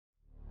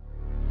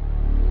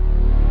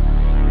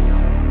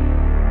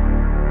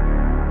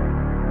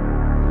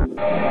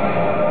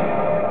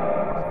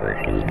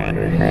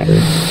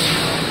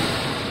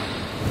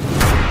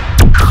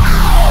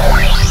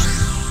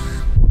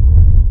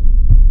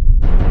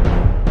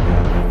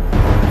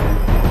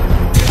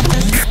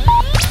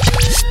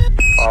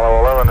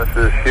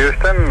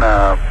Houston.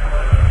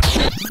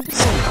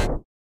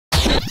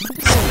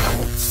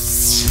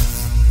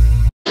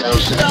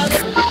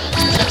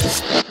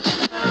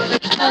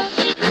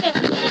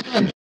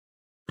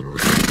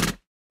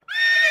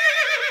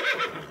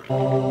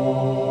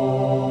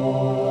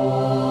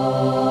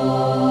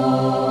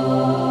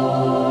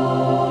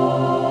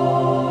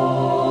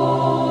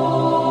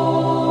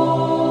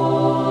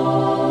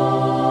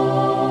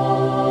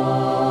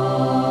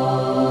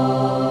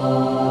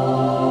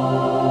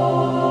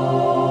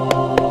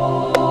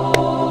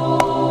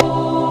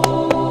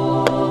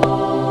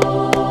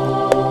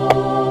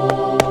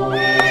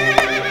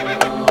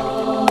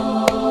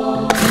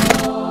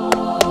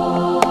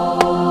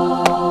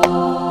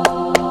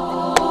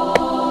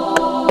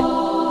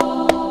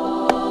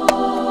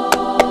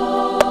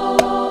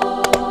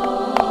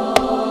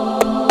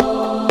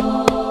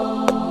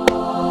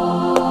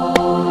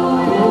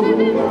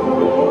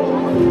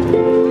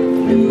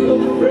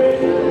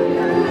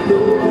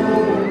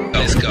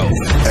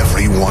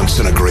 Once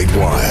in a great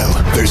while,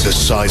 there's a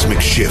seismic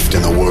shift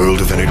in the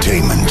world of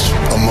entertainment.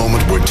 A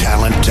moment where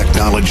talent,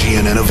 technology,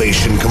 and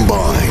innovation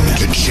combine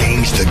to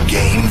change the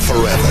game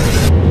forever.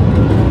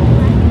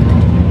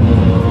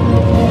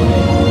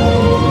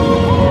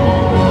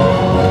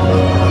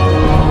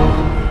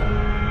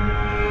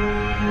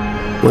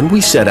 When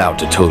we set out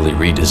to totally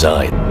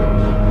redesign,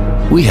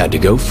 we had to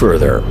go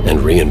further and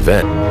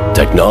reinvent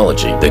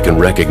technology that can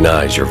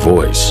recognize your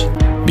voice.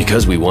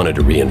 Because we wanted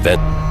to reinvent,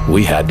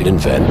 we had to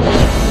invent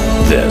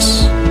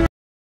this.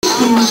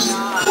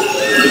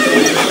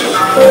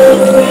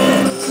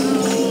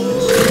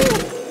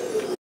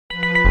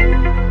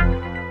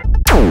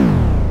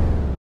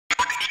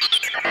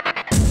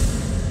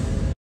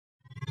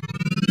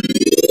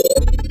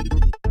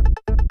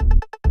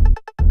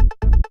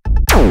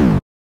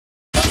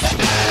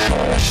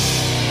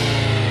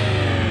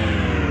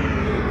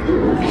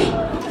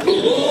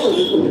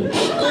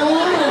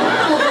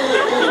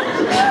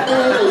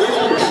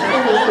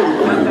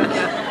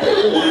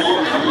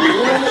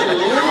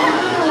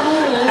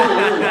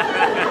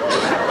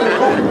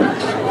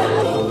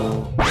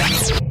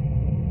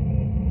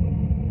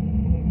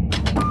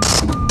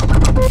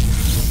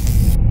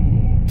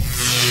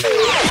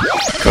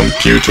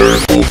 Computer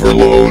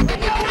overload.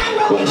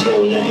 What's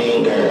your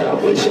name, girl?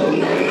 What's your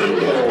name,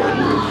 girl?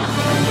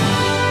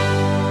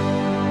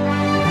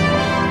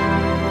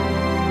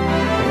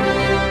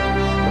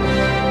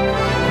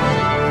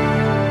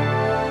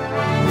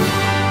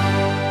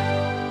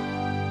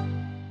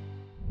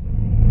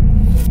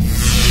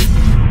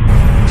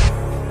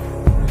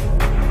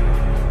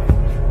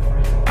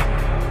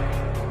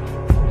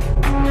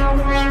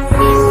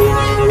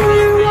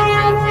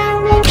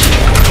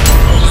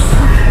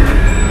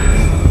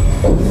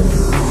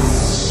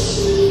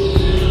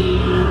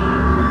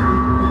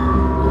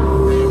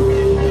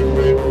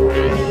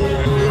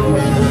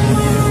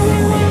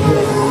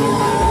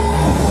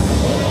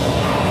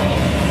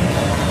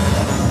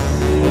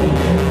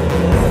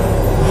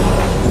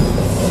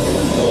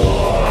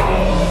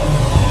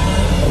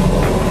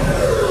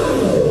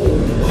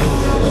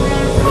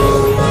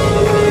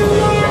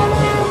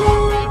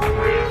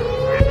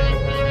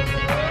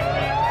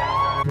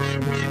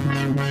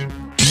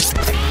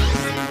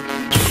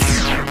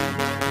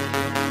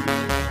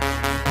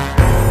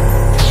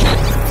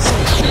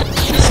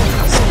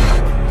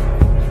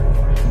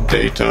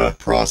 Data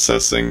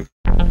processing.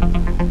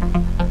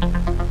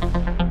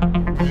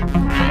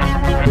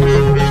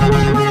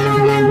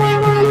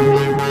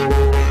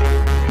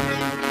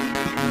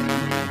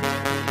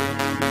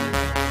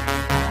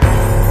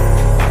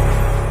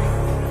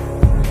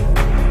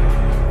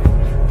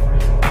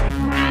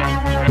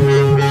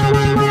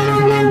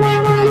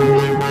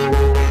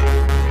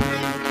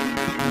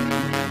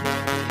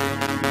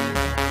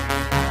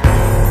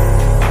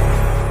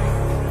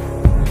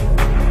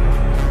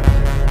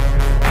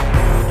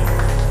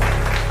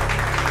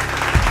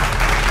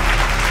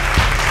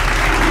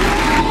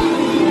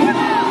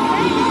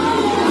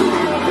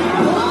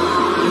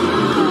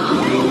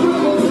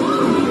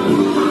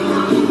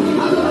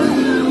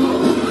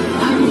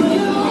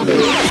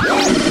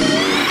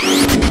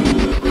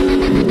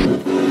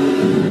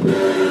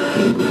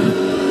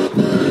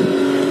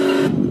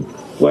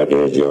 What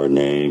is your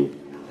name?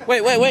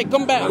 Wait,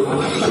 come back.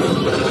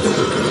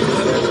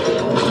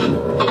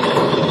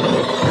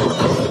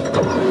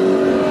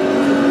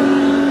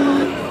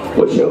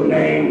 What's your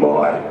name,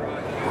 boy?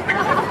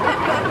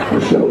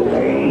 What's your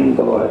name,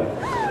 boy?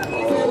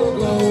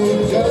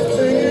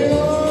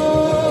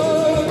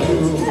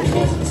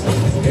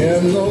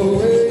 And the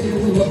way you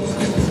look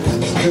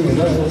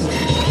tonight,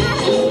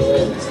 just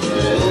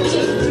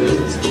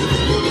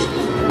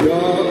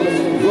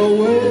the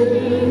way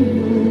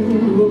you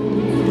look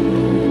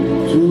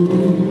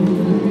tonight.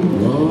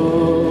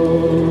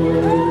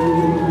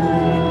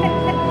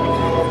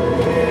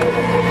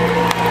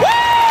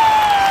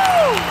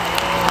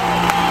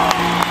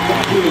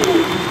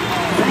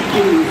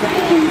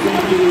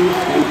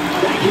 Thank you.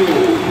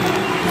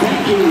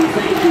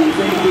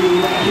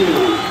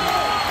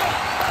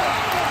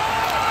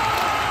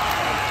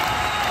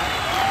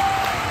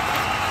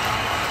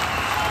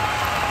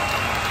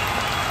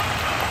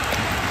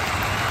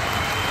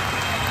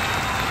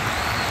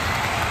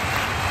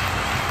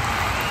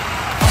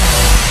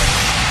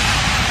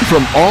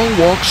 from all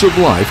walks of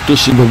life to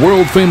see the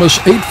world-famous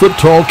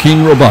 8-foot-tall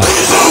King Robotic.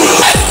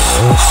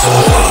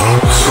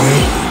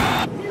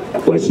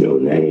 What's your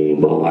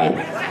name, boy?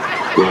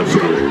 What's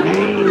your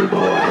name,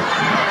 boy?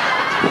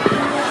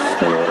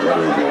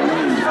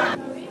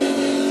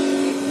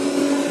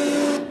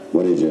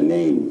 What is your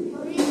name?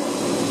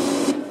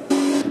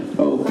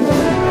 Okay.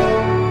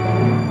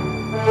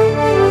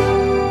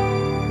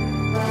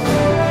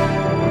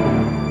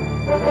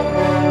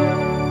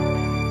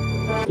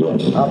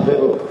 Yes.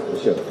 Appelez-vous,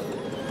 monsieur.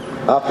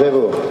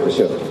 Appelez-vous,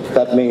 monsieur.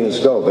 That means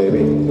go,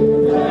 baby.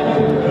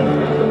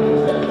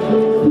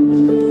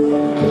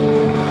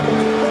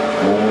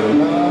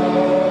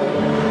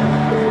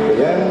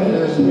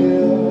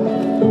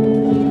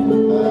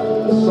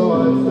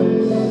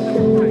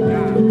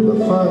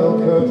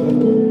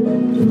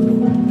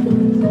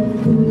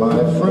 My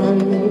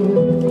friend,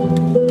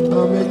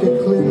 I'll make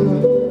it clear.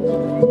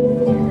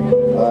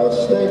 I'll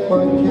state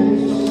my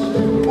case,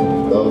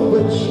 of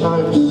which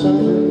I'm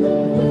certain.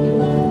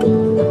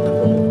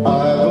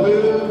 I've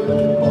lived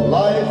a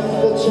life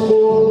that's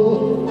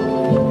full.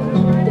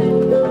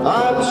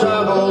 I've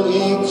traveled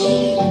each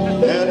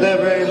and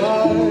every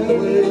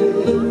highway,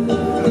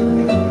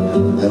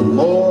 and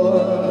more,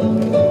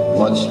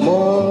 much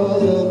more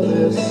than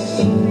this.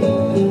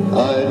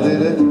 I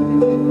did it.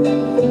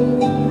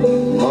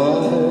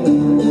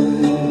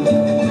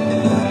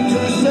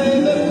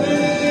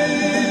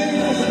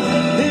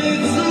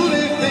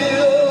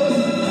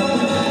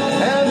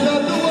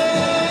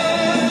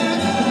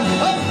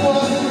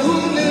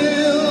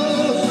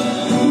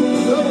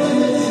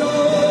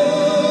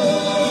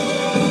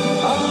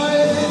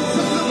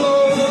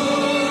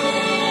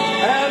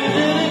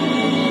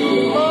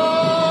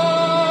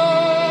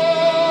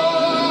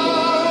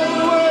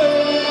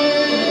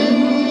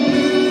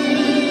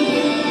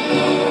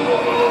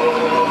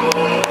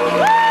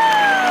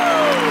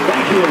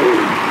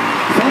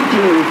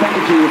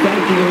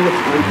 Thank you.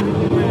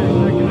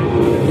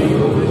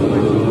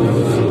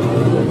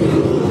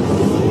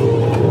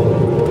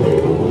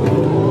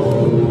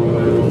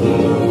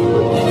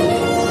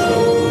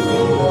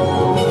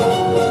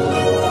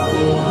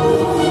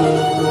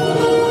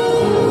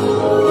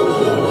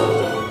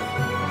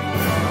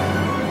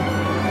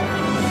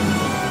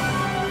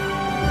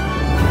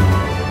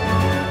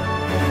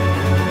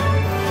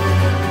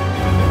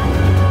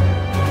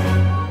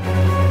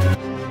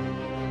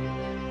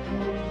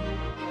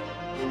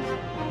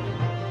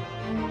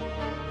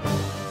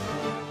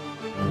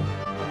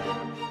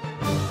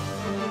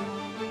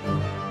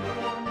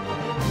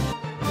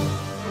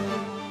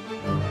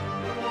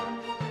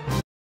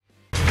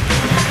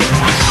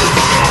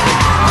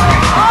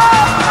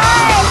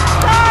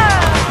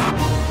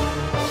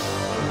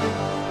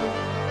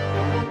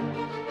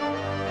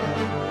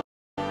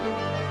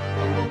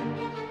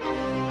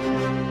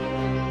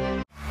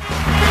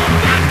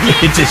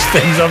 Weirdest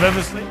things I've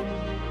ever seen.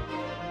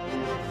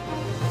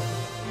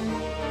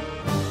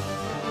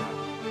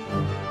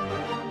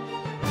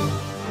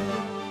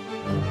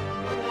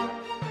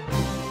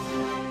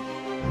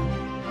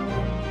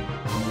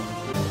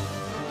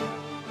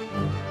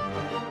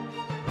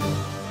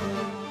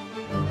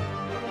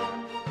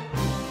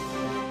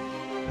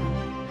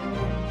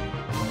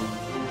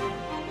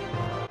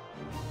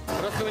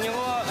 Просто у него...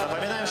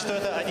 Напоминаем, что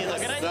это один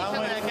из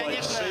самых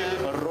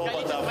больших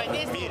роботов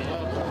в мире.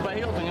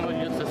 Поет, у него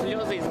льются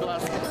слезы из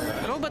глаз.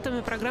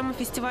 Роботами программа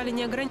фестиваля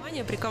не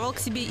ограничена, приковал к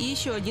себе и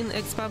еще один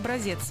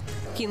экспообразец.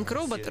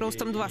 Кинг-робот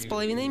ростом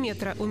 2,5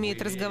 метра,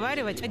 умеет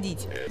разговаривать,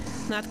 ходить.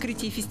 На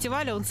открытии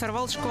фестиваля он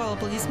сорвал шквал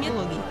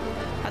аплодисментов.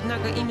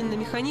 Однако именно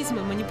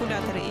механизмы,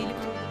 манипуляторы и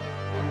электроники